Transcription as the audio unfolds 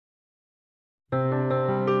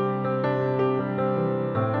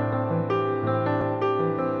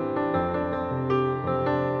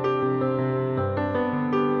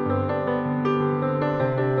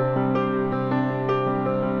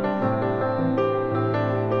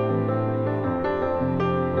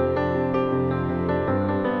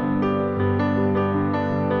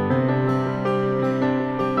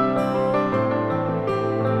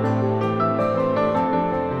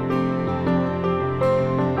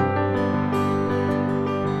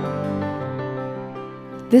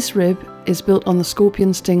This rib is built on the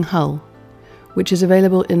Scorpion Sting hull, which is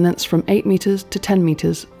available in lengths from 8 meters to 10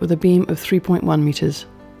 meters with a beam of 3.1 meters.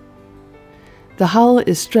 The hull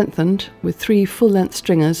is strengthened with 3 full-length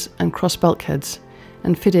stringers and cross bulkheads,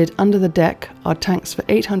 and fitted under the deck are tanks for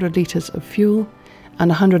 800 litres of fuel and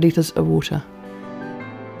 100 litres of water.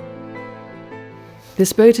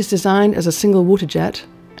 This boat is designed as a single WaterJet,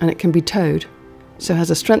 and it can be towed, so has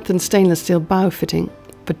a strengthened stainless steel bow fitting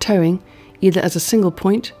for towing either as a single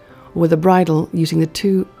point or with a bridle using the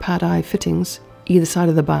 2 pad-eye fittings either side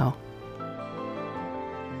of the bow.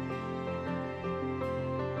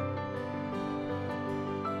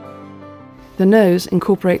 The nose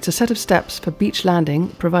incorporates a set of steps for beach landing,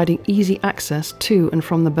 providing easy access to and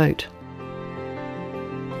from the boat.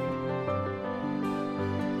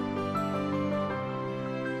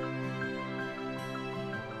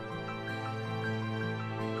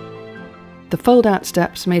 The fold-out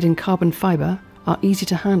steps made in carbon fibre are easy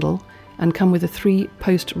to handle and come with a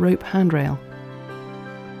 3-post rope handrail.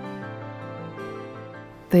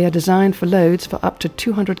 They are designed for loads for up to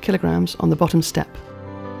 200 kilograms on the bottom step.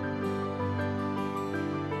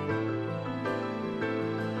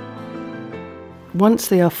 Once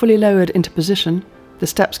they are fully lowered into position, the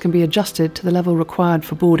steps can be adjusted to the level required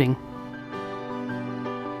for boarding.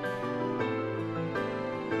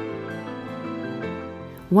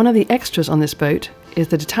 One of the extras on this boat is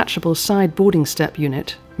the detachable side boarding step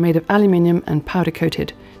unit made of aluminium and powder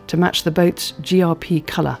coated to match the boat's GRP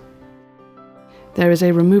colour. There is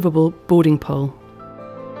a removable boarding pole.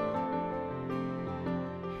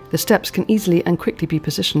 The steps can easily and quickly be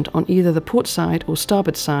positioned on either the port side or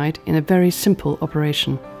starboard side in a very simple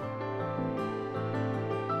operation.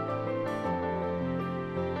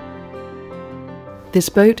 This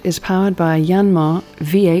boat is powered by a Yanmar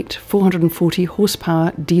V8 440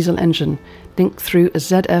 horsepower diesel engine linked through a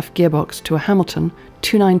ZF gearbox to a Hamilton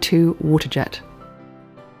 292 WaterJet.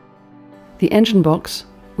 The engine box,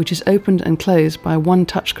 which is opened and closed by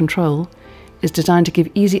one-touch control, is designed to give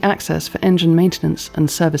easy access for engine maintenance and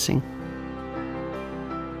servicing.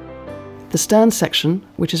 The stern section,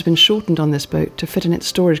 which has been shortened on this boat to fit in its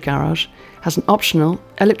storage garage, has an optional,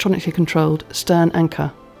 electronically controlled stern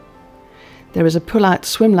anchor. There is a pull-out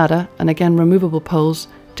swim ladder and again removable poles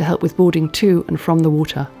to help with boarding to and from the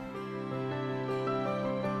water.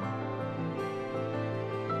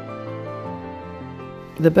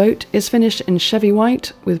 The boat is finished in Chevy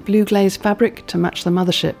white with blue glaze fabric to match the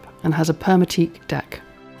mothership and has a permateak deck.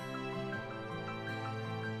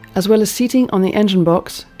 As well as seating on the engine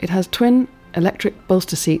box, it has twin electric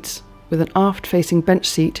bolster seats with an aft-facing bench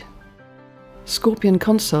seat, Scorpion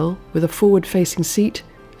console with a forward-facing seat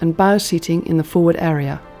and bow seating in the forward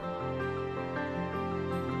area.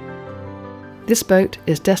 This boat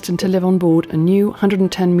is destined to live on board a new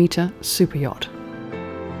 110-metre super yacht.